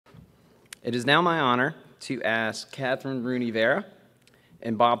It is now my honor to ask Kathryn Rooney Vera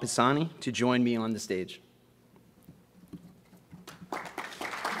and Bob Pisani to join me on the stage.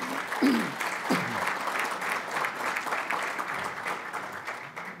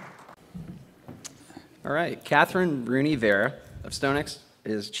 All right, Kathryn Rooney Vera of StoneX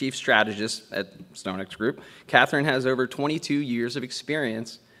is Chief Strategist at StoneX Group. Kathryn has over 22 years of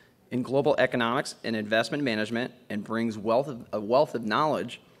experience in global economics and investment management and brings a wealth of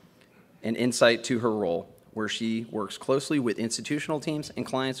knowledge and insight to her role, where she works closely with institutional teams and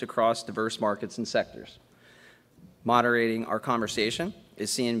clients across diverse markets and sectors. Moderating our conversation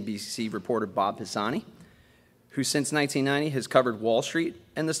is CNBC reporter Bob Pisani, who since 1990 has covered Wall Street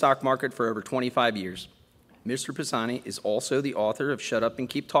and the stock market for over 25 years. Mr. Pisani is also the author of Shut Up and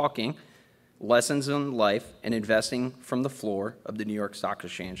Keep Talking, Lessons in Life and Investing from the Floor of the New York Stock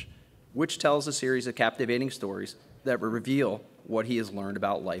Exchange, which tells a series of captivating stories that will reveal what he has learned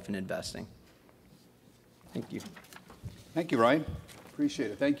about life and investing. Thank you. Thank you, Ryan.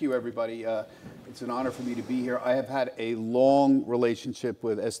 Appreciate it. Thank you, everybody. It's an honor for me to be here. I have had a long relationship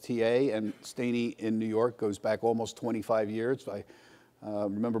with STA and STA in New York. Goes back almost 25 years. I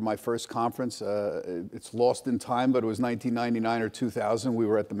remember my first conference. It's lost in time, but it was 1999 or 2000. We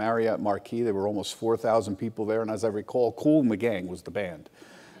were at the Marriott Marquis. There were almost 4,000 people there. And as I recall, Kool and the Gang was the band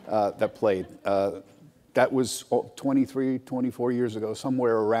that played. That was 23, 24 years ago,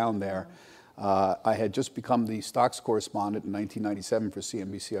 somewhere around there. I had just become the stocks correspondent in 1997 for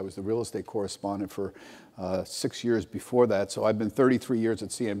CNBC. I was the real estate correspondent for 6 years before that. So I've been 33 years at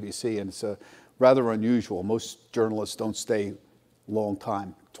CNBC, and it's rather unusual. Most journalists don't stay long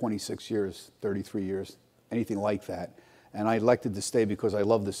time, 26 years, 33 years, anything like that. And I elected to stay because I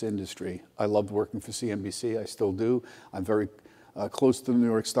love this industry. I loved working for CNBC. I still do. I'm very close to the New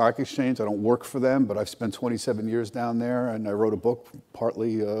York Stock Exchange. I don't work for them, but I've spent 27 years down there, and I wrote a book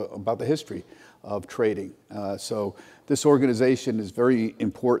partly about the history of trading. So this organization is very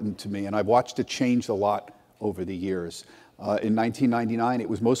important to me, and I've watched it change a lot over the years. In 1999, it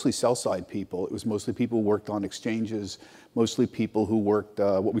was mostly sell-side people. It was mostly people who worked on exchanges, mostly people who worked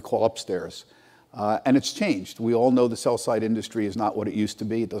what we call upstairs. And it's changed. We all know the sell-side industry is not what it used to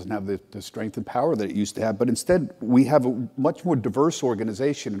be. It doesn't have the strength and power that it used to have. But instead, we have a much more diverse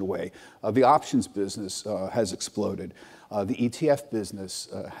organization in a way. The options business has exploded. The ETF business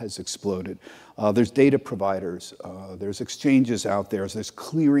has exploded. There's data providers. There's exchanges out there. There's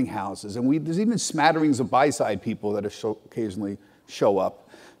clearing houses. And there's even smatterings of buy-side people that occasionally show up.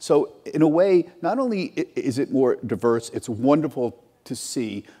 So in a way, not only is it more diverse, it's wonderful to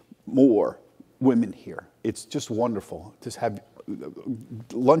see more women here. It's just wonderful to have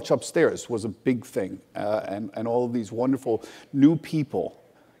lunch upstairs was a big thing, and all of these wonderful new people,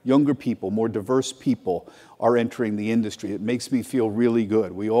 younger people, more diverse people are entering the industry. It makes me feel really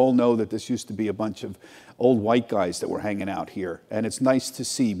good. We all know that this used to be a bunch of old white guys that were hanging out here, and it's nice to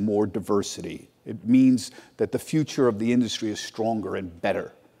see more diversity. It means that the future of the industry is stronger and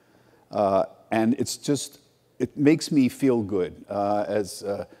better, and it makes me feel good as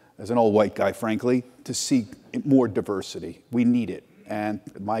an old white guy, frankly, to see more diversity. We need it. And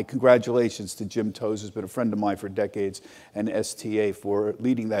my congratulations to Jim Toes, who's been a friend of mine for decades, and STA for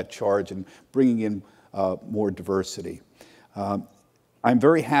leading that charge and bringing in more diversity. I'm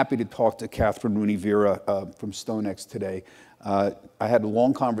very happy to talk to Kathryn Rooney Vera from StoneX today. I had a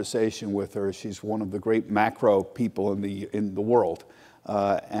long conversation with her. She's one of the great macro people in the world.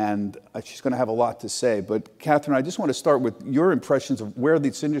 And she's going to have a lot to say. But Kathryn, I just want to start with your impressions of where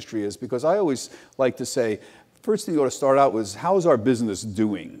this industry is, because I always like to say, first thing you ought to start out with, how is our business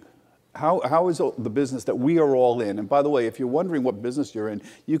doing? How is the business that we are all in? And by the way, if you're wondering what business you're in,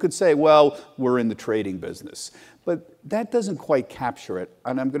 you could say, well, we're in the trading business. But that doesn't quite capture it,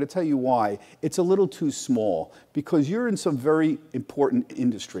 and I'm going to tell you why. It's a little too small, because you're in some very important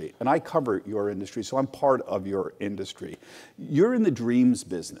industry, and I cover your industry, so I'm part of your industry. You're in the dreams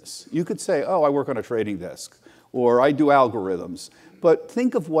business. You could say, oh, I work on a trading desk, or I do algorithms. But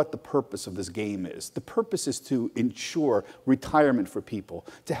think of what the purpose of this game is. The purpose is to ensure retirement for people,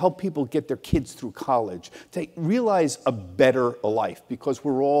 to help people get their kids through college, to realize a better life, because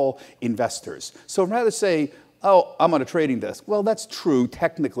we're all investors. So rather say, oh, I'm on a trading desk. Well, that's true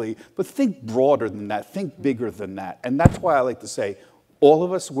technically, but think broader than that, think bigger than that. And that's why I like to say, all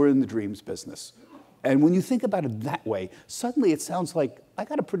of us, we're in the dreams business. And when you think about it that way, suddenly it sounds like I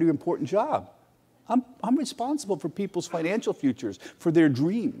got a pretty important job. I'm responsible for people's financial futures, for their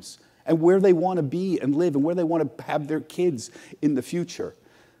dreams, and where they want to be and live, and where they want to have their kids in the future.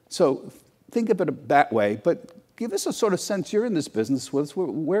 So think of it that way. But Give us a sort of sense, you're in this business with us.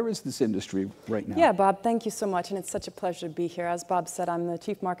 Where is this industry right now? Yeah, Bob, thank you so much, and it's such a pleasure to be here. As Bob said, I'm the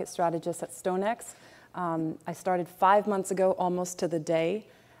Chief Market Strategist at StoneX. I started 5 months ago, almost to the day,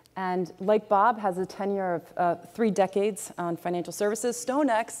 and like Bob, has a tenure of 3 decades on financial services.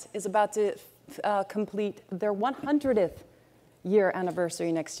 StoneX is about to complete their 100th year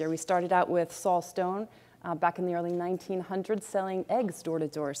anniversary next year. We started out with Saul Stone, back in the early 1900s, selling eggs door to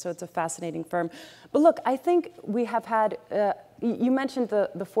door. So it's a fascinating firm. But look, I think we have had, you mentioned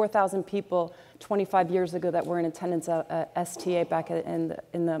the 4,000 people 25 years ago that were in attendance at STA back in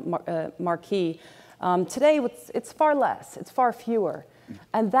the marquee. Today, it's far less, it's far fewer.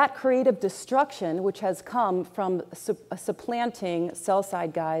 And that creative destruction, which has come from supplanting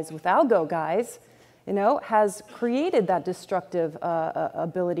sell-side guys with algo guys, has created that destructive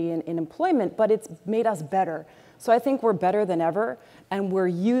ability in employment, but it's made us better. So I think we're better than ever, and we're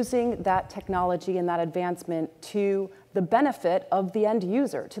using that technology and that advancement to the benefit of the end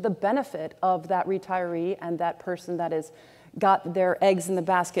user, to the benefit of that retiree and that person that has got their eggs in the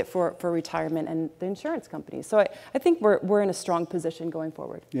basket for retirement and the insurance companies. So I think we're in a strong position going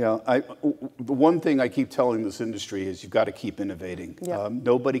forward. Yeah, the one thing I keep telling this industry is you've got to keep innovating. Yeah.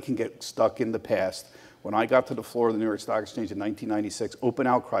 Nobody can get stuck in the past. When I got to the floor of the New York Stock Exchange in 1996, open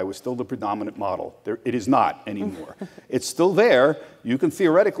outcry was still the predominant model. It is not anymore. It's still there. You can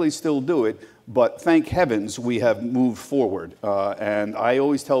theoretically still do it, but thank heavens we have moved forward. And I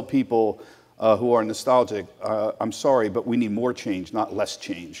always tell people who are nostalgic, I'm sorry, but we need more change, not less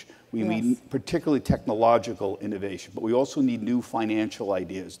change. We need particularly technological innovation, but we also need new financial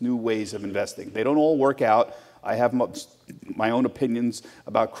ideas, new ways of investing. They don't all work out. I have my own opinions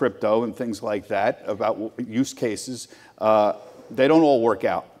about crypto and things like that, about use cases. They don't all work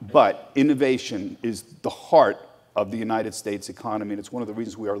out, but innovation is the heart of the United States economy, and it's one of the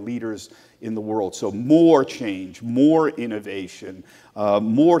reasons we are leaders in the world. So more change, more innovation,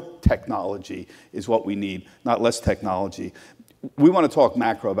 more technology is what we need, not less technology. We want to talk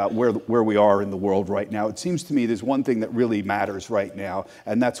macro about where we are in the world right now. It seems to me there's one thing that really matters right now,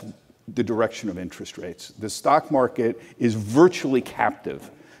 and that's the direction of interest rates. The stock market is virtually captive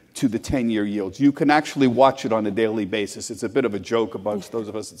to the 10-year yields. You can actually watch it on a daily basis. It's a bit of a joke amongst those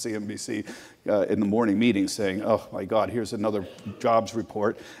of us at CNBC in the morning meetings saying, oh my God, here's another jobs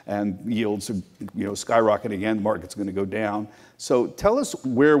report and yields are skyrocketing again, the market's going to go down. So tell us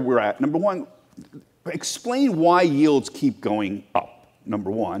where we're at. Number one, explain why yields keep going up.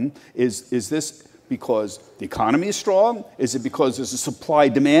 Number one, is this because the economy is strong? Is it because there's a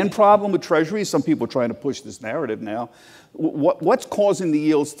supply-demand problem with treasuries? Some people are trying to push this narrative now. What's causing the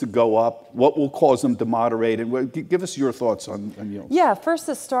yields to go up? What will cause them to moderate? And give us your thoughts on yields. Yeah, first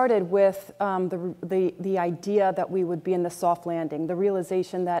it started with the idea that we would be in the soft landing, the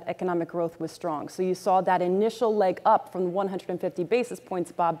realization that economic growth was strong. So you saw that initial leg up from the 150 basis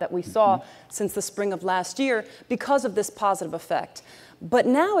points, Bob, that we saw since the spring of last year because of this positive effect. But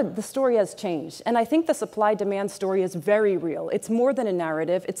now the story has changed, and I think the supply-demand story is very real. It's more than a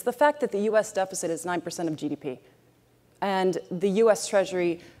narrative. It's the fact that the U.S. deficit is 9% of GDP, and the U.S.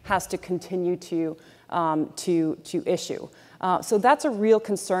 Treasury has to continue to issue. So that's a real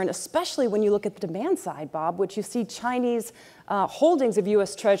concern, especially when you look at the demand side, Bob, which you see Chinese holdings of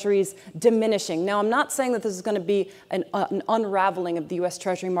U.S. Treasuries diminishing. Now, I'm not saying that this is going to be an unraveling of the U.S.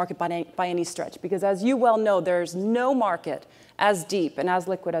 Treasury market by any stretch, because as you well know, there's no market as deep and as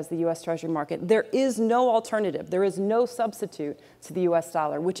liquid as the U.S. Treasury market. There is no alternative. There is no substitute to the U.S.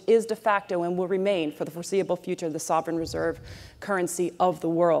 dollar, which is de facto and will remain for the foreseeable future the sovereign reserve currency of the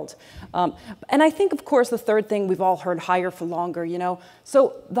world. And I think, of course, the third thing we've all heard, higher for longer,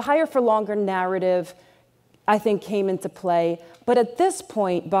 So the higher for longer narrative, I think, came into play. But at this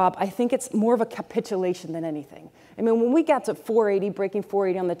point, Bob, I think it's more of a capitulation than anything. I mean, when we got to 480, breaking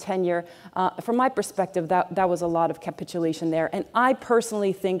 480 on the 10-year, from my perspective, that was a lot of capitulation there. And I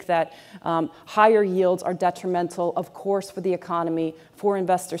personally think that higher yields are detrimental, of course, for the economy, for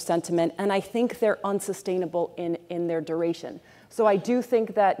investor sentiment, and I think they're unsustainable in their duration. So I do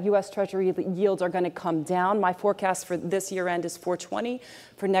think that U.S. Treasury yields are going to come down. My forecast for this year end is 420.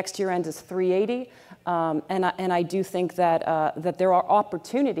 For next year end is 380. And I do think that there are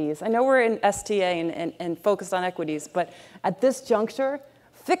opportunities. I know we're in STA and focused on equities, but at this juncture,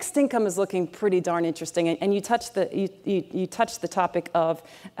 fixed income is looking pretty darn interesting. And you touched the topic of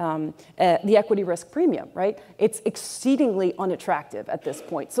the equity risk premium, right? It's exceedingly unattractive at this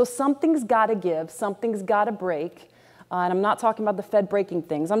point. So something's got to give, something's got to break. And I'm not talking about the Fed breaking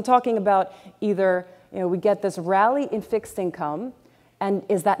things. I'm talking about either we get this rally in fixed income, and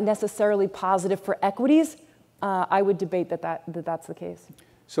is that necessarily positive for equities? I would debate that's the case.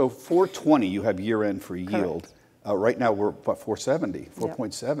 So 420, you have year end for yield. Correct. Right now we're what, 4.70,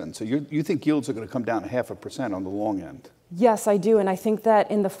 4.7. So you think yields are going to come down 0.5% on the long end? Yes, I do. And I think that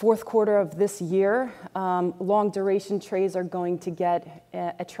in the fourth quarter of this year, long duration trades are going to get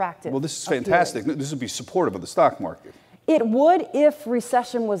attractive. Well, this is fantastic. This would be supportive of the stock market. It would if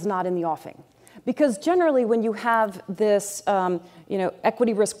recession was not in the offing. Because generally when you have this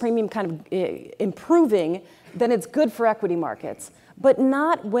equity risk premium kind of improving, then it's good for equity markets. But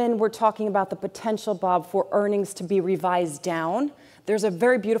not when we're talking about the potential, Bob, for earnings to be revised down. There's a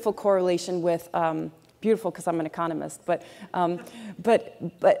very beautiful correlation with beautiful because I'm an economist, but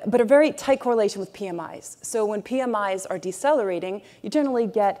a very tight correlation with PMIs. So when PMIs are decelerating, you generally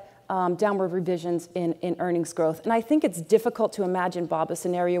get downward revisions in earnings growth. And I think it's difficult to imagine, Bob, a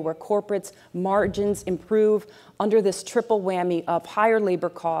scenario where corporates' margins improve under this triple whammy of higher labor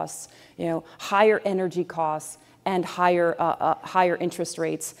costs, higher energy costs, and higher interest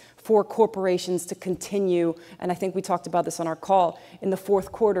rates for corporations to continue, and I think we talked about this on our call, in the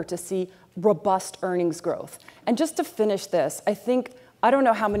fourth quarter to see robust earnings growth. And just to finish this, I don't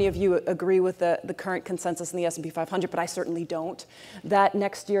know how many of you agree with the current consensus in the S&P 500, but I certainly don't, that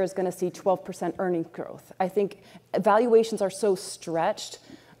next year is going to see 12% earnings growth. I think valuations are so stretched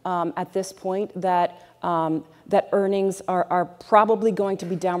at this point that earnings are probably going to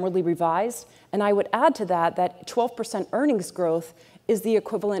be downwardly revised. And I would add to that 12% earnings growth is the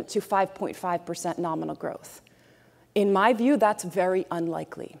equivalent to 5.5% nominal growth. In my view, that's very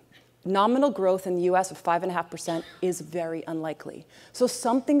unlikely. Nominal growth in the US of 5.5% is very unlikely. So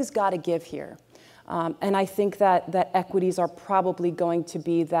something's got to give here. And I think that equities are probably going to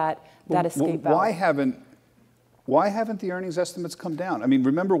be that escape valve. Why haven't the earnings estimates come down? I mean,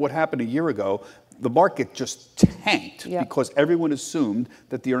 remember what happened a year ago? The market just tanked because everyone assumed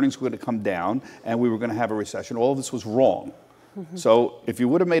that the earnings were going to come down and we were going to have a recession. All of this was wrong. So if you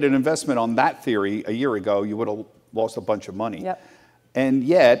would have made an investment on that theory a year ago, you would have lost a bunch of money. And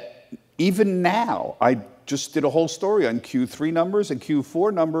yet, even now, I just did a whole story on Q3 numbers and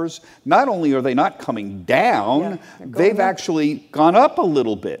Q4 numbers. Not only are they not coming down, they've actually gone up a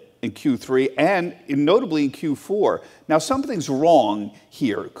little bit in Q3 and notably in Q4. Now, something's wrong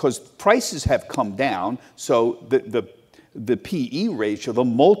here because prices have come down. So the PE ratio, the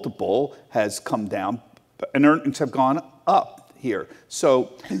multiple, has come down and earnings have gone up here.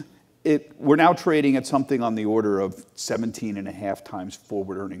 So we're now trading at something on the order of 17.5 times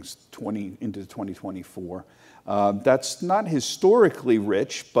forward earnings into 2024. That's not historically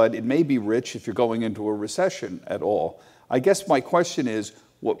rich, but it may be rich if you're going into a recession at all. I guess my question is,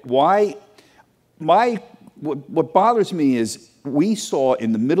 what bothers me is we saw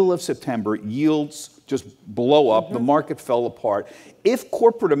in the middle of September yields just blow up, the market fell apart. If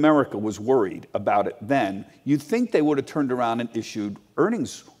corporate America was worried about it then, you'd think they would have turned around and issued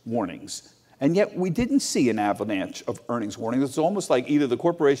earnings warnings. And yet we didn't see an avalanche of earnings warnings. It's almost like either the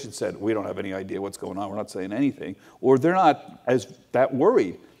corporation said, we don't have any idea what's going on, we're not saying anything, or they're not as that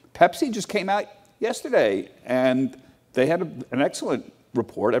worried. Pepsi just came out yesterday and they had an excellent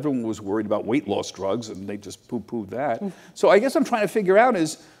report. Everyone was worried about weight loss drugs and they just poo-pooed that. So I guess I'm trying to figure out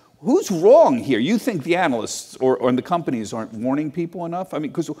is, who's wrong here? You think the analysts or the companies aren't warning people enough? I mean,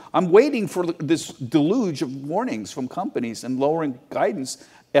 because I'm waiting for this deluge of warnings from companies and lowering guidance.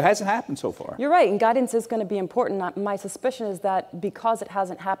 It hasn't happened so far. You're right, and guidance is going to be important. My suspicion is that because it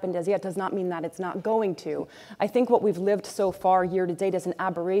hasn't happened as yet does not mean that it's not going to. I think what we've lived so far year to date is an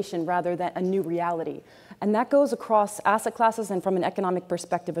aberration rather than a new reality. And that goes across asset classes and from an economic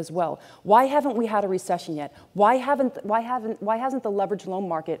perspective as well. Why haven't we had a recession yet? Why hasn't the leveraged loan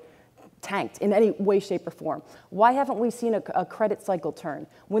market tanked in any way, shape, or form? Why haven't we seen a credit cycle turn?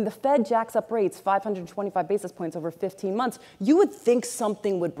 When the Fed jacks up rates 525 basis points over 15 months, you would think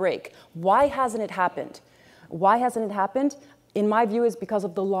something would break. Why hasn't it happened? Why hasn't it happened? In my view, is because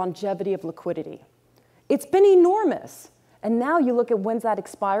of the longevity of liquidity. It's been enormous. And now you look at when's that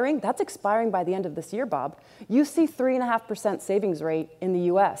expiring? That's expiring by the end of this year, Bob. You see 3.5% savings rate in the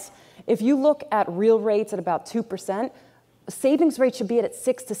US. If you look at real rates at about 2%, savings rate should be at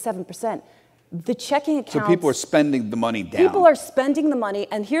 6 to 7%. The checking accounts. So people are spending the money down. People are spending the money,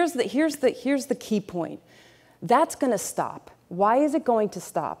 and here's the key point. That's going to stop. Why is it going to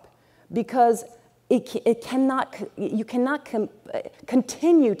stop? Because you cannot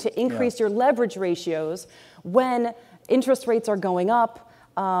continue to increase your leverage ratios when interest rates are going up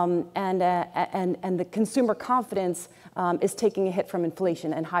and the consumer confidence is taking a hit from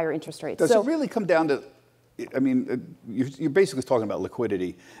inflation and higher interest rates. Does it really come down to, I mean, you're basically talking about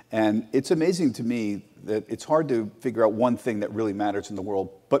liquidity, and it's amazing to me that it's hard to figure out one thing that really matters in the world,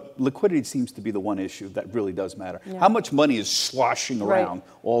 but liquidity seems to be the one issue that really does matter. Yeah. How much money is sloshing around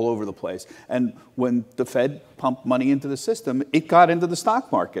all over the place? And when the Fed pumped money into the system, it got into the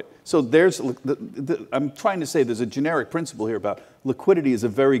stock market. So I'm trying to say there's a generic principle here about liquidity is a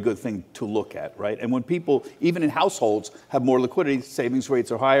very good thing to look at, right? And when people, even in households, have more liquidity, savings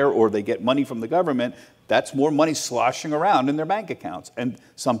rates are higher, or they get money from the government, that's more money sloshing around in their bank accounts, and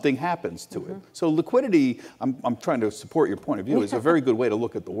something happens to it. So liquidity, I'm trying to support your point of view, is a very good way to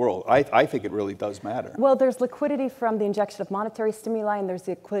look at the world. I think it really does matter. Well, there's liquidity from the injection of monetary stimuli, and there's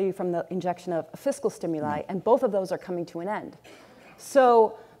the liquidity from the injection of fiscal stimuli, and both of those are coming to an end.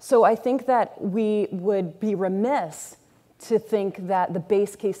 So I think that we would be remiss to think that the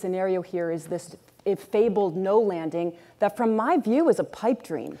base case scenario here is this fabled no landing that, from my view, is a pipe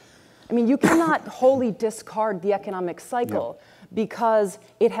dream. I mean, you cannot wholly discard the economic cycle because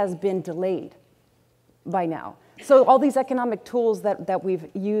it has been delayed by now. So all these economic tools that we've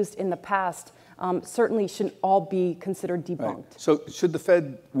used in the past certainly shouldn't all be considered debunked. Right. So should the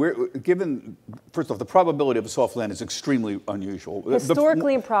Fed, given, first off, the probability of a soft land is extremely unusual.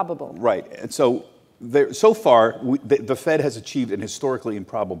 Historically improbable. Right. And so so far, the Fed has achieved an historically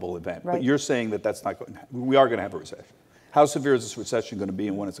improbable event. Right. But you're saying that that's not going to happen. We are going to have a recession. How severe is this recession going to be,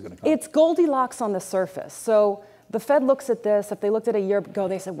 and when is it going to come? It's Goldilocks on the surface. So the Fed looks at this. If they looked at it a year ago,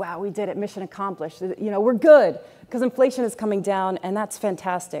 they said, wow, we did it, mission accomplished. You know, we're good because inflation is coming down, and that's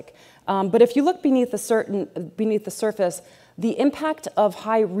fantastic. But if you look beneath the surface, the impact of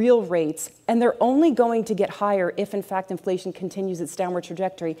high real rates, and they're only going to get higher if, in fact, inflation continues its downward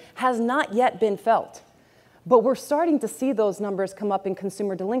trajectory, has not yet been felt. But we're starting to see those numbers come up in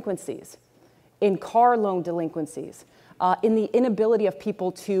consumer delinquencies, in car loan delinquencies, in the inability of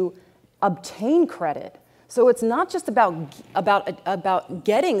people to obtain credit. So it's not just about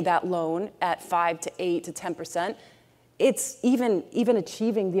getting that loan at 5 to 8 to 10%. It's even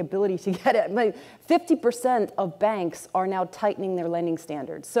achieving the ability to get it. Like 50% of banks are now tightening their lending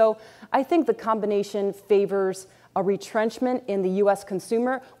standards. So I think the combination favors a retrenchment in the U.S.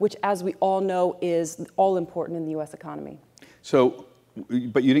 consumer, which, as we all know, is all important in the U.S. economy. So,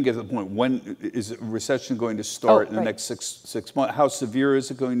 but you didn't get to the point. When is a recession going to start in the next six months? How severe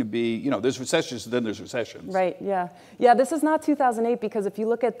is it going to be? You know, there's recessions, then there's recessions. Right, yeah. Yeah, this is not 2008, because if you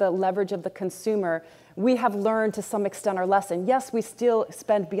look at the leverage of the consumer, we have learned to some extent our lesson. Yes, we still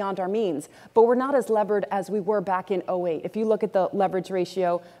spend beyond our means, but we're not as levered as we were back in 08. If you look at the leverage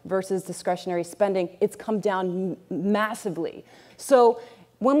ratio versus discretionary spending, it's come down massively. So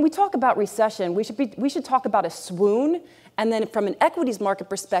when we talk about recession, we should talk about a swoon, and then from an equities market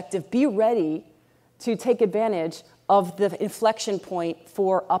perspective, be ready to take advantage of the inflection point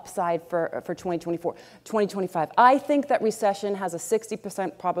for upside for 2024, 2025. I think that recession has a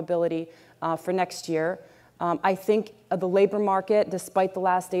 60% probability for next year. I think the labor market, despite the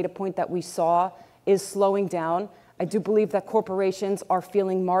last data point that we saw, is slowing down. I do believe that corporations are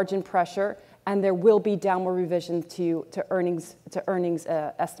feeling margin pressure, and there will be downward revision to earnings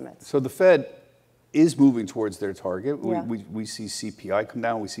estimates. So the Fed is moving towards their target. Yeah. We see CPI come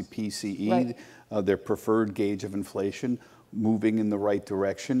down. We see PCE, right. Their preferred gauge of inflation, moving in the right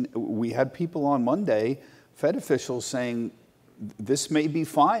direction. We had people on Monday, Fed officials, saying this may be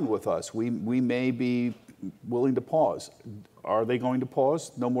fine with us. We may be willing to pause. Are they going to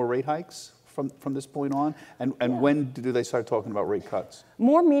pause? No more rate hikes from this point on? And when do they start talking about rate cuts?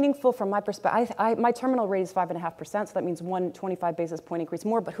 More meaningful from my perspective, my terminal rate is 5.5%, so that means 125 basis point increase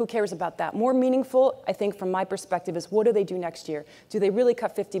more, but who cares about that? More meaningful, I think, from my perspective, is what do they do next year? Do they really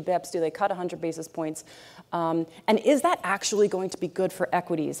cut 50 bips? Do they cut 100 basis points? And is that actually going to be good for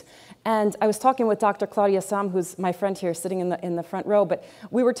equities? And I was talking with Dr. Claudia Sam, who's my friend here sitting in the front row, but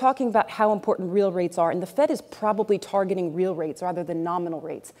we were talking about how important real rates are, and the Fed is probably targeting real rates rather than nominal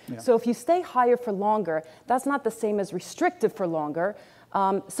rates. Yeah. So if you stay higher for longer, that's not the same as restrictive for longer.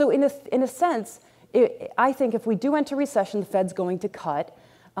 So in a sense, I think if we do enter recession, the Fed's going to cut.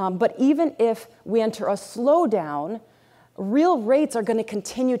 But even if we enter a slowdown, real rates are going to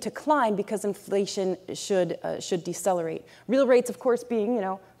continue to climb because inflation should decelerate. Real rates, of course, being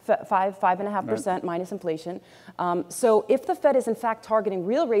 5.5% right. minus inflation. So if the Fed is in fact targeting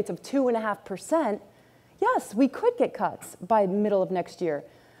real rates of 2.5%, yes, we could get cuts by middle of next year.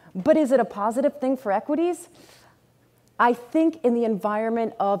 But is it a positive thing for equities? I think in the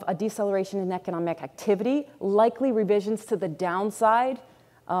environment of a deceleration in economic activity, likely revisions to the downside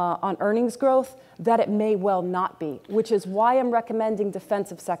on earnings growth, that it may well not be, which is why I'm recommending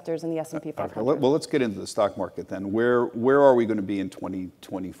defensive sectors in the S&P 500. Okay, well, let's get into the stock market then. Where are we going to be in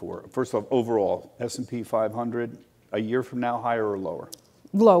 2024? First off, overall, S&P 500, a year from now, higher or lower?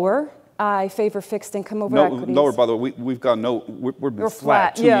 Lower. I favor fixed income over equities. Lower, by the way. We've gone we've been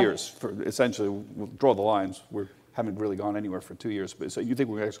flat 2 years. For essentially, we'll draw the lines. We haven't really gone anywhere for 2 years. But so you think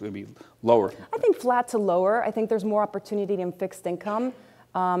we're actually going to be lower? I think flat to lower. I think there's more opportunity in fixed income.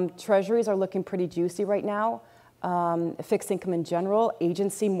 Treasuries are looking pretty juicy right now. Fixed income in general,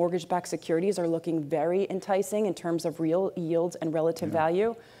 agency mortgage-backed securities are looking very enticing in terms of real yields and relative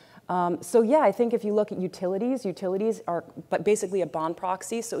value. So yeah, I think if you look at utilities are basically a bond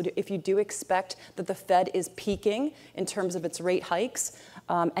proxy. So if you do expect that the Fed is peaking in terms of its rate hikes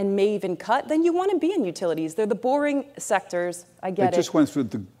and may even cut, then you want to be in utilities. They're the boring sectors. I get it. They just went through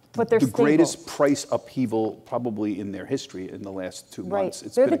but they're the stable. greatest price upheaval probably in their history in the last 2 months.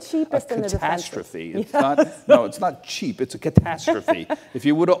 It's They're been the cheapest a in the catastrophe. defensive. It's not, no, it's not cheap. It's a catastrophe. If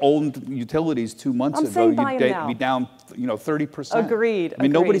you would have owned utilities 2 months ago, you'd be down 30%. Agreed. I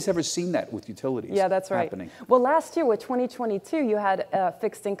mean, nobody's ever seen that with utilities. Yeah, that's right. Happening. Well, last year with 2022, you had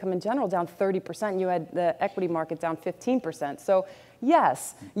fixed income in general down 30%. You had the equity market down 15%. So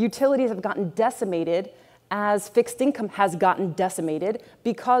yes, utilities have gotten decimated as fixed income has gotten decimated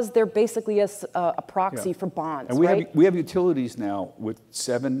because they're basically a proxy for bonds. And we have utilities now with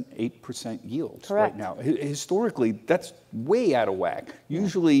 7-8% yields right now. Historically, that's way out of whack.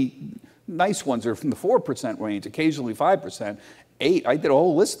 Usually, nice ones are from the 4% range, occasionally 5%. 8, I did a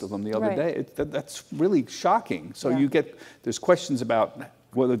whole list of them the other day. That's really shocking. So there's questions about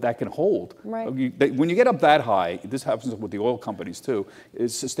whether that can hold. Right. When you get up that high, this happens with the oil companies too,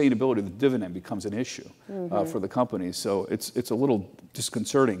 is sustainability of the dividend becomes an issue for the companies. So it's a little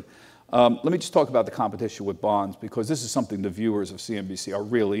disconcerting. Let me just talk about the competition with bonds because this is something the viewers of CNBC are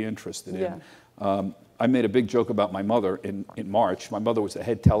really interested in. I made a big joke about my mother in March. My mother was the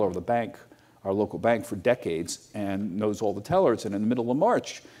head teller of the bank, our local bank, for decades and knows all the tellers. And in the middle of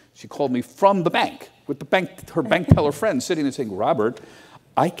March, she called me from the bank with her bank teller friend sitting there saying, "Robert,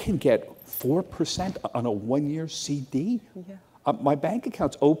 I can get 4% on a 1-year CD. My bank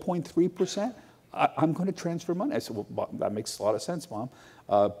account's 0.3%. I'm going to transfer money." I said, "Well, that makes a lot of sense, Mom.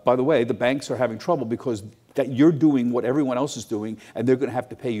 By the way, the banks are having trouble because that you're doing what everyone else is doing, and they're going to have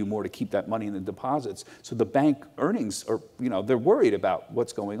to pay you more to keep that money in the deposits. So the bank earnings are, they're worried about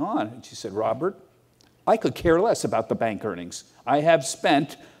what's going on." And she said, "Robert, I could care less about the bank earnings. I have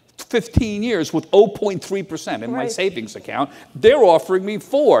spent 15 years with 0.3% in my savings account. They're offering me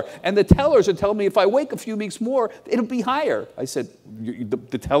 4%. And the tellers are telling me if I wait a few weeks more, it'll be higher." I said,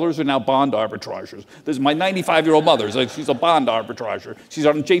 the tellers are now bond arbitragers. This is my 95-year-old mother. She's a bond arbitrager. She's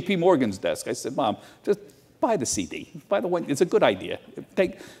on JP Morgan's desk. I said, "Mom, just buy the CD. By the way, it's a good idea.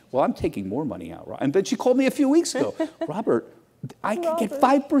 Well, I'm taking more money out." And then she called me a few weeks ago. "Robert, I can get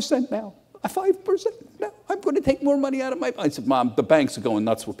 5% now. 5% now. I'm going to take more money out of my." I said, "Mom, the banks are going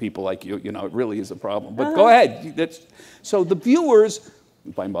nuts with people like you. It really is a problem. But go ahead." So the viewers,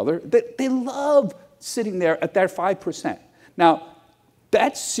 my mother, they love sitting there at that 5%. Now,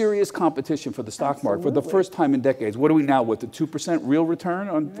 that's serious competition for the stock market for the first time in decades. What are we now with, the 2% real return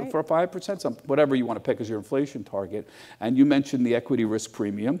for 5%? Whatever you want to pick as your inflation target. And you mentioned the equity risk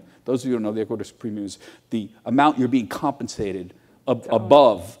premium. Those of you who don't know, the equity risk premium is the amount you're being compensated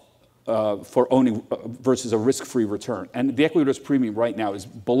above for owning versus a risk-free return. And the equity risk premium right now is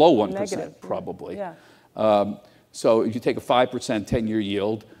below 1%, probably. So if you take a 5% 10-year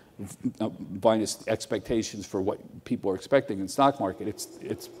yield, minus expectations for what people are expecting in the stock market,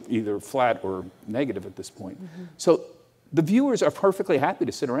 it's either flat or negative at this point. So the viewers are perfectly happy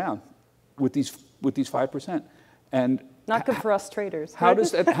to sit around with these 5%. And not good for us traders. How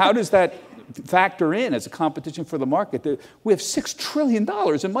does that factor in as a competition for the market? We have $6 trillion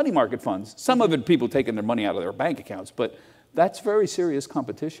in money market funds. Some of it people taking their money out of their bank accounts, but that's very serious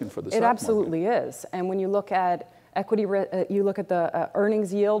competition for the stock market. It absolutely is. And when you look at equity, you look at the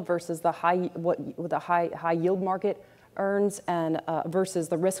earnings yield versus the high yield market earns and versus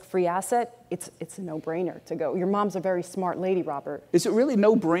the risk-free asset, it's a no-brainer to go. Your mom's a very smart lady, Robert. Is it really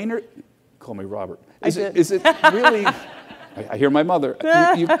no-brainer? Call me Robert. Is it really? I hear my mother.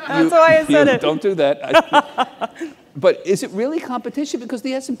 That's why I said it. Don't do that. But is it really competition? Because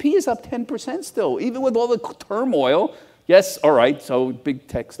the S&P is up 10% still, even with all the turmoil. Yes, all right, so big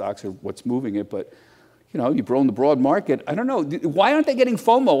tech stocks are what's moving it, but you've grown the broad market. I don't know. Why aren't they getting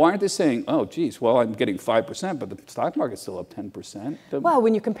FOMO? Why aren't they saying, "Oh, geez, well, I'm getting 5%, but the stock market's still up 10%? Well,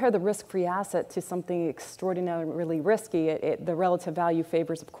 when you compare the risk-free asset to something extraordinarily risky, the relative value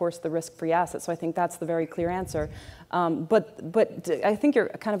favors, of course, the risk-free asset. So I think that's the very clear answer. But I think you're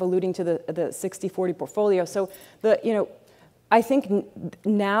kind of alluding to the 60-40 portfolio. So I think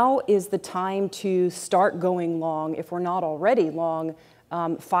now is the time to start going long, if we're not already long,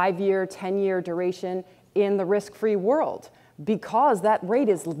 5-year, 10-year duration in the risk-free world. because that rate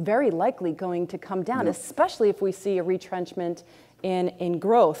is very likely going to come down, especially if we see a retrenchment in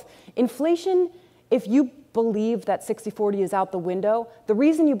growth. Inflation, if you believe that 60-40 is out the window, the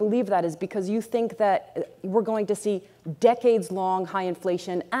reason you believe that is because you think that we're going to see decades-long high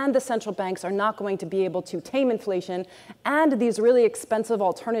inflation and the central banks are not going to be able to tame inflation, and these really expensive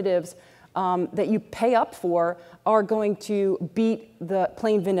alternatives that you pay up for are going to beat the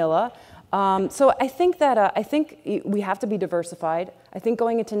plain vanilla. So I think that I think we have to be diversified. I think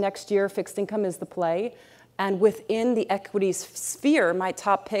going into next year, fixed income is the play. And within the equities sphere, my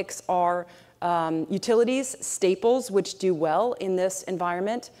top picks are utilities, staples, which do well in this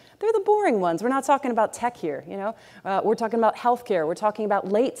environment. They're the boring ones. We're not talking about tech here, you know. We're talking about healthcare. We're talking about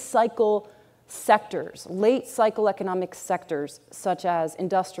late cycle sectors, late cycle economic sectors, such as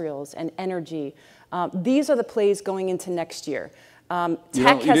industrials and energy. These are the plays going into next year.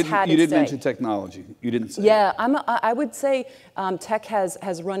 Tech has had its day. You didn't mention technology. You didn't say. Yeah, I would say tech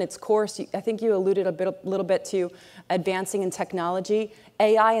has run its course. I think you alluded a little bit to advancing in technology.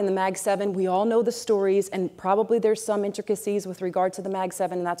 AI and the Mag 7, we all know the stories, and probably there's some intricacies with regard to the Mag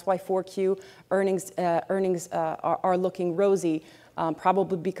 7, and that's why 4Q earnings are looking rosy,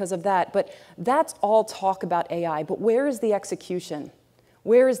 probably because of that. But that's all talk about AI. But where is the execution?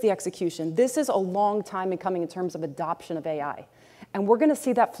 Where is the execution? This is a long time in coming in terms of adoption of AI. And we're going to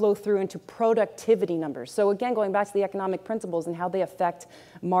see that flow through into productivity numbers. So again, going back to the economic principles and how they affect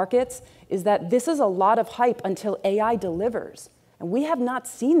markets, is that this is a lot of hype until AI delivers. And we have not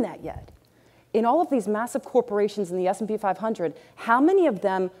seen that yet. In all of these massive corporations in the S&P 500, how many of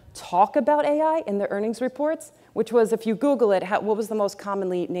them talk about AI in their earnings reports? Which was, if you Google it, what was the most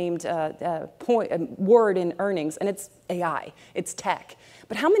commonly named word in earnings? And it's AI, it's tech.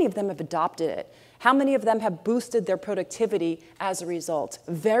 But how many of them have adopted it? How many of them have boosted their productivity as a result?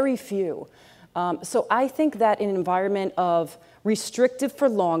 Very few. So I think that in an environment of restrictive for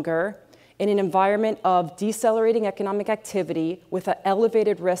longer, in an environment of decelerating economic activity with an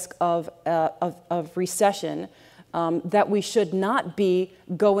elevated risk of recession, that we should not be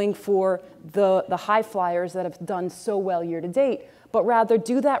going for the high flyers that have done so well year to date, but rather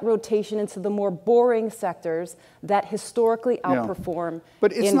do that rotation into the more boring sectors that historically outperform.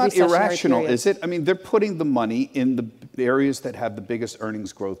 But it's not irrational, is it? I mean, they're putting the money in the areas that have the biggest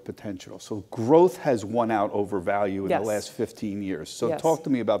earnings growth potential. So growth has won out over value in the last 15 years. So talk to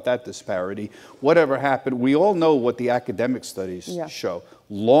me about that disparity. Whatever happened, we all know what the academic studies show.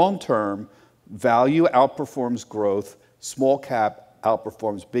 Long-term, value outperforms growth, small cap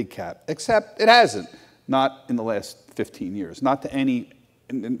outperforms big cap, except it hasn't. Not in the last 15 years. Not to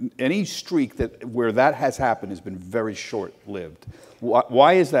any streak where that has happened has been very short-lived.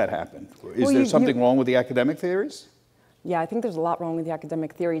 Why has that happened? Is there something wrong with the academic theories? Yeah, I think there's a lot wrong with the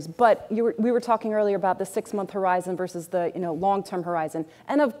academic theories. But we were talking earlier about the 6-month horizon versus the long-term horizon.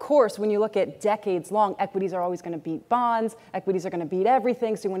 And of course, when you look at decades long, equities are always going to beat bonds. Equities are going to beat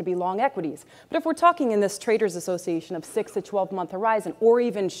everything, so you want to be long equities. But if we're talking in this Traders Association of 6 to 12-month horizon, or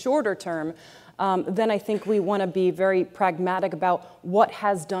even shorter term, then I think we want to be very pragmatic about what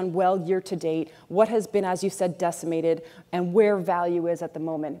has done well year to date, what has been, as you said, decimated, and where value is at the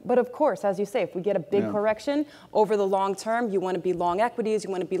moment. But of course, as you say, if we get a big correction over the long term, you want to be long equities,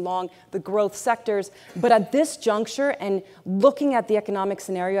 you want to be long the growth sectors. But at this juncture, and looking at the economic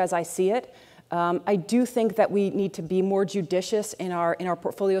scenario as I see it, I do think that we need to be more judicious in our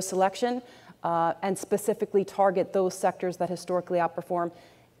portfolio selection and specifically target those sectors that historically outperform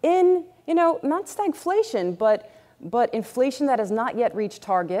in, not stagflation, but inflation that has not yet reached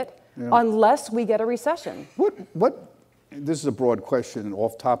target unless we get a recession. This is a broad question and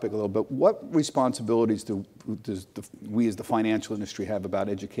off topic a little bit. What responsibilities does we as the financial industry have about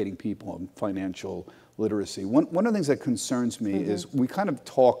educating people on financial literacy? One of the things that concerns me is we kind of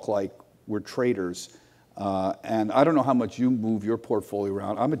talk like we're traders. And I don't know how much you move your portfolio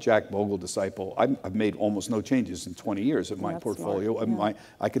around. I'm a Jack Bogle disciple. I've made almost no changes in 20 years in my portfolio.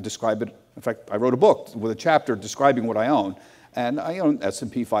 I could describe it. In fact, I wrote a book with a chapter describing what I own. And I own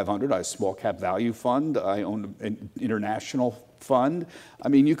S&P 500. I have a small cap value fund. I own an international fund. I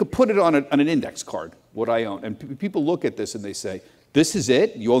mean, you could put it on an index card, what I own. And people look at this and they say, this is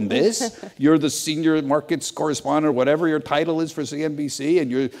it? You own this? You're the senior markets correspondent or whatever your title is for CNBC,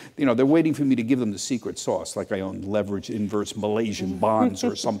 and they're waiting for me to give them the secret sauce, like I own leverage inverse Malaysian bonds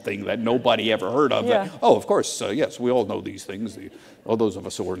or something that nobody ever heard of. Oh, of course, yes, we all know these things. All those of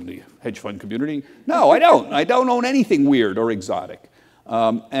us who are in the hedge fund community. No, I don't. I don't own anything weird or exotic.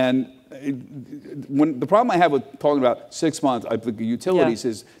 When the problem I have with talking about 6 months, I think the utilities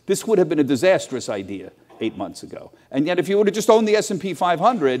is this would have been a disastrous idea 8 months ago. And yet if you would have just owned the S&P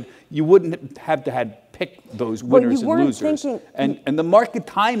 500, you wouldn't have to had pick those winners and losers. And the market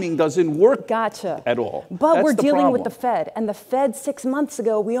timing doesn't work at all. But we're dealing with the Fed. And the Fed 6 months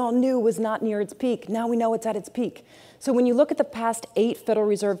ago, we all knew was not near its peak. Now we know it's at its peak. So when you look at the past 8 Federal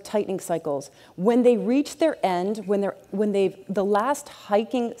Reserve tightening cycles, when they reach their end, the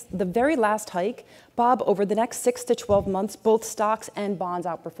very last hike, Bob, over the next 6 to 12 months, both stocks and bonds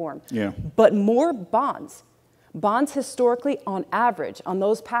outperform. Yeah. But more bonds. Bonds historically, on average, on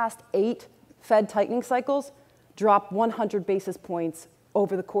those past 8 Fed tightening cycles, drop 100 basis points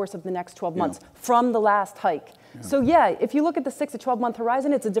over the course of the next 12 months from the last hike. Yeah. So yeah, if you look at the 6 to 12 month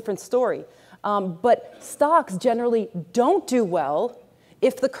horizon, it's a different story. But stocks generally don't do well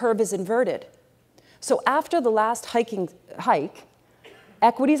if the curve is inverted. So after the last hike,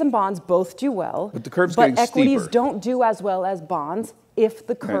 equities and bonds both do well. But the curve's getting steeper. But equities don't do as well as bonds if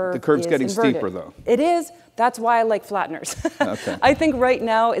the curve the curve's is getting inverted. steeper, though. It is. That's why I like flatteners. Okay. I think right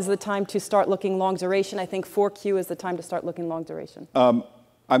now is the time to start looking long duration. I think 4Q is the time to start looking long duration.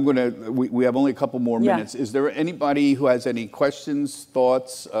 We have only a couple more minutes. Is there anybody who has any questions,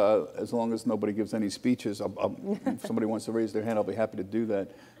 thoughts? As long as nobody gives any speeches, if somebody wants to raise their hand, I'll be happy to do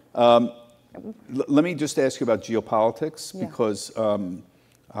that. Let me just ask you about geopolitics, because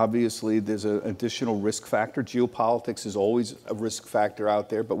obviously there's an additional risk factor. Geopolitics is always a risk factor out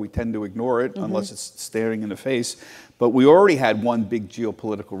there, but we tend to ignore it unless it's staring in the face. But we already had one big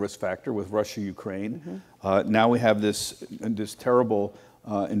geopolitical risk factor with Russia-Ukraine. Now we have this terrible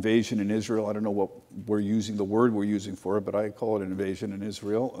invasion in Israel. I don't know what the word we're using for it, but I call it an invasion in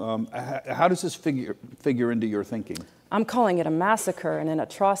Israel. How does this figure into your thinking? I'm calling it a massacre and an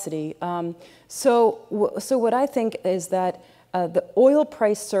atrocity. So what I think is that the oil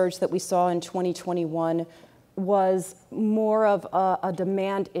price surge that we saw in 2021 was more of a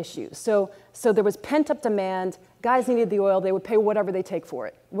demand issue. So there was pent-up demand. Guys needed the oil. They would pay whatever they take for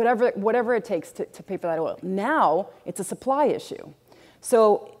it, whatever it takes to pay for that oil. Now it's a supply issue.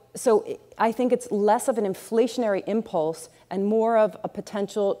 So I think it's less of an inflationary impulse and more of a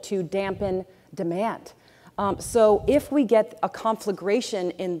potential to dampen demand. So if we get a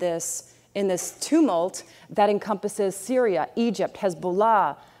conflagration in this tumult that encompasses Syria, Egypt,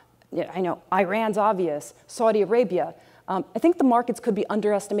 Hezbollah, I know Iran's obvious, Saudi Arabia, I think the markets could be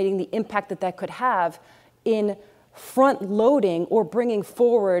underestimating the impact that could have in front-loading or bringing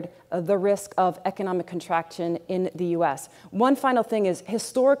forward the risk of economic contraction in the U.S. One final thing is,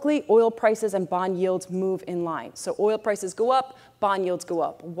 historically, oil prices and bond yields move in line. So oil prices go up, bond yields go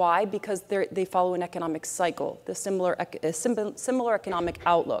up. Why? Because they follow an economic cycle, the similar economic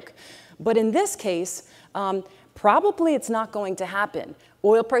outlook. But in this case, probably it's not going to happen.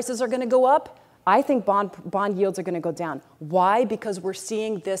 Oil prices are going to go up. I think bond yields are going to go down. Why? Because we're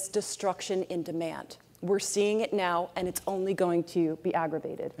seeing this destruction in demand. We're seeing it now, and it's only going to be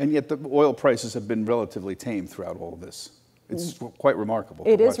aggravated. And yet the oil prices have been relatively tame throughout all of this. It's quite remarkable.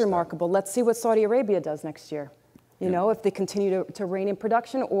 It is remarkable. Let's see what Saudi Arabia does next year. You know, if they continue to rein in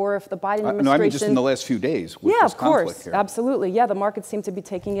production, or if the Biden administration... No, I mean just in the last few days with this conflict here. Absolutely. Yeah, the markets seem to be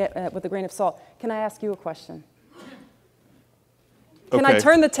taking it with a grain of salt. Can I ask you a question? Can I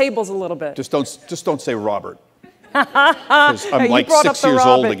turn the tables a little bit? Just don't say Robert. Because I'm like 6 years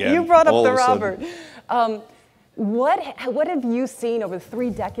old again. You brought up the Robert. What have you seen over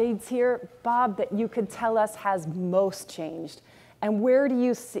 3 decades here, Bob, that you could tell us has most changed? And where do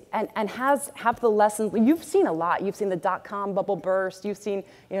you see, and have the lessons, you've seen a lot. You've seen the dot-com bubble burst. You've seen,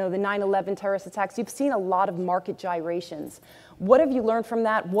 the 9/11 terrorist attacks. You've seen a lot of market gyrations. What have you learned from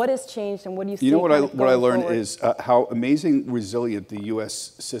that? What has changed, and what do you see? You know what I learned is how amazing resilient the U.S.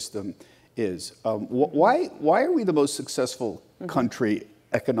 system is. Why are we the most successful country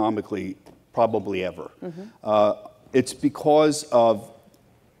economically probably ever? It's because of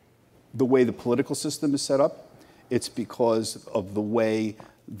the way the political system is set up. It's because of the way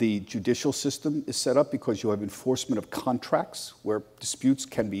the judicial system is set up, because you have enforcement of contracts where disputes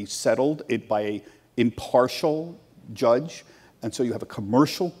can be settled by an impartial judge. And so you have a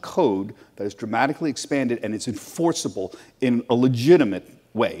commercial code that is dramatically expanded, and it's enforceable in a legitimate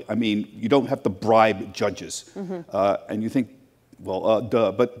way. I mean, you don't have to bribe judges. And you think, well,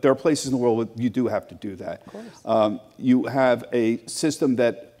 duh, but there are places in the world where you do have to do that. Of course. You have a system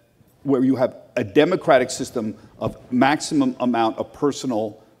where you have a democratic system of maximum amount of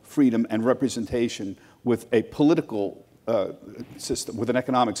personal freedom and representation with a political system, with an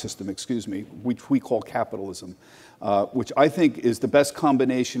economic system, which we call capitalism, which I think is the best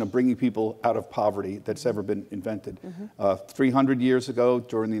combination of bringing people out of poverty that's ever been invented. 300 years ago,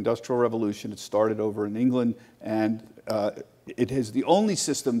 during the Industrial Revolution, it started over in England, and it is the only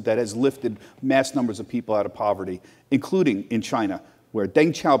system that has lifted mass numbers of people out of poverty, including in China, where Deng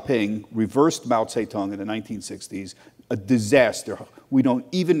Xiaoping reversed Mao Zedong in the 1960s, a disaster. We don't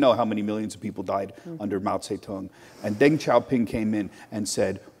even know how many millions of people died under Mao Zedong. And Deng Xiaoping came in and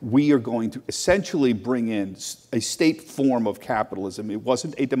said, we are going to essentially bring in a state form of capitalism. It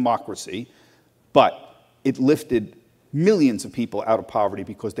wasn't a democracy, but it lifted millions of people out of poverty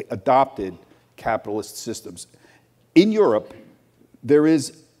because they adopted capitalist systems. In Europe,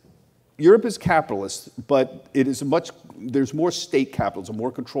 Europe is capitalist, but it is there's more state capitalism,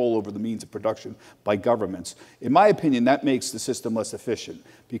 more control over the means of production by governments. In my opinion, that makes the system less efficient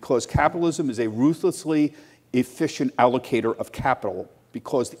because capitalism is a ruthlessly efficient allocator of capital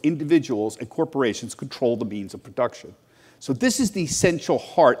because the individuals and corporations control the means of production. So this is the essential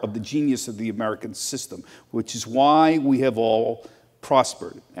heart of the genius of the American system, which is why we have all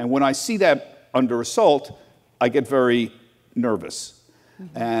prospered. And when I see that under assault, I get very nervous.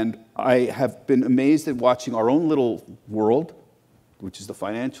 And I have been amazed at watching our own little world, which is the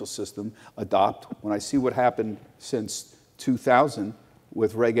financial system, adopt. When I see what happened since 2000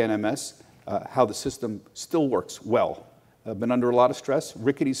 with Reg NMS, how the system still works well. I've been under a lot of stress,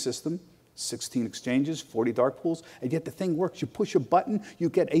 rickety system, 16 exchanges, 40 dark pools, and yet the thing works. You push a button, you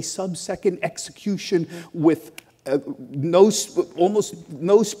get a sub-second execution with almost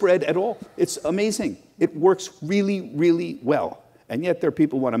no spread at all. It's amazing. It works really, really well. And yet there are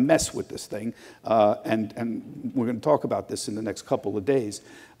people who want to mess with this thing, and we're going to talk about this in the next couple of days.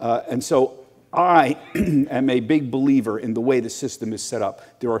 And so I am a big believer in the way the system is set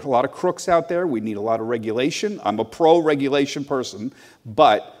up. There are a lot of crooks out there. We need a lot of regulation. I'm a pro-regulation person,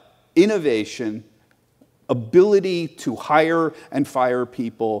 but innovation, ability to hire and fire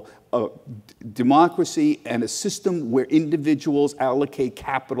people, democracy, and a system where individuals allocate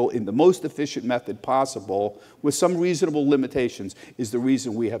capital in the most efficient method possible with some reasonable limitations is the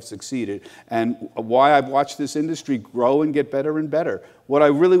reason we have succeeded and why I've watched this industry grow and get better and better. What I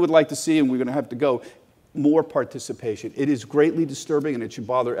really would like to see, and we're going to have to go, more participation. It is greatly disturbing, and it should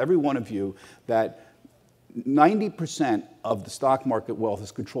bother every one of you, that 90% of the stock market wealth is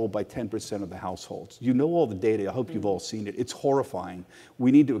controlled by 10% of the households. You know all the data. I hope you've all seen it. It's horrifying.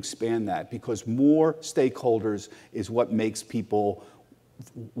 We need to expand that because more stakeholders is what makes people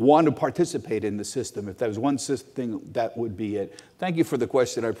want to participate in the system. If there was one thing, that would be it. Thank you for the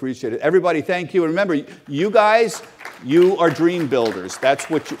question. I appreciate it. Everybody, thank you. And remember, you guys, you are dream builders. That's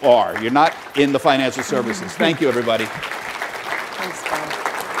what you are. You're not in the financial services. Thank you, everybody. Thanks, Bob.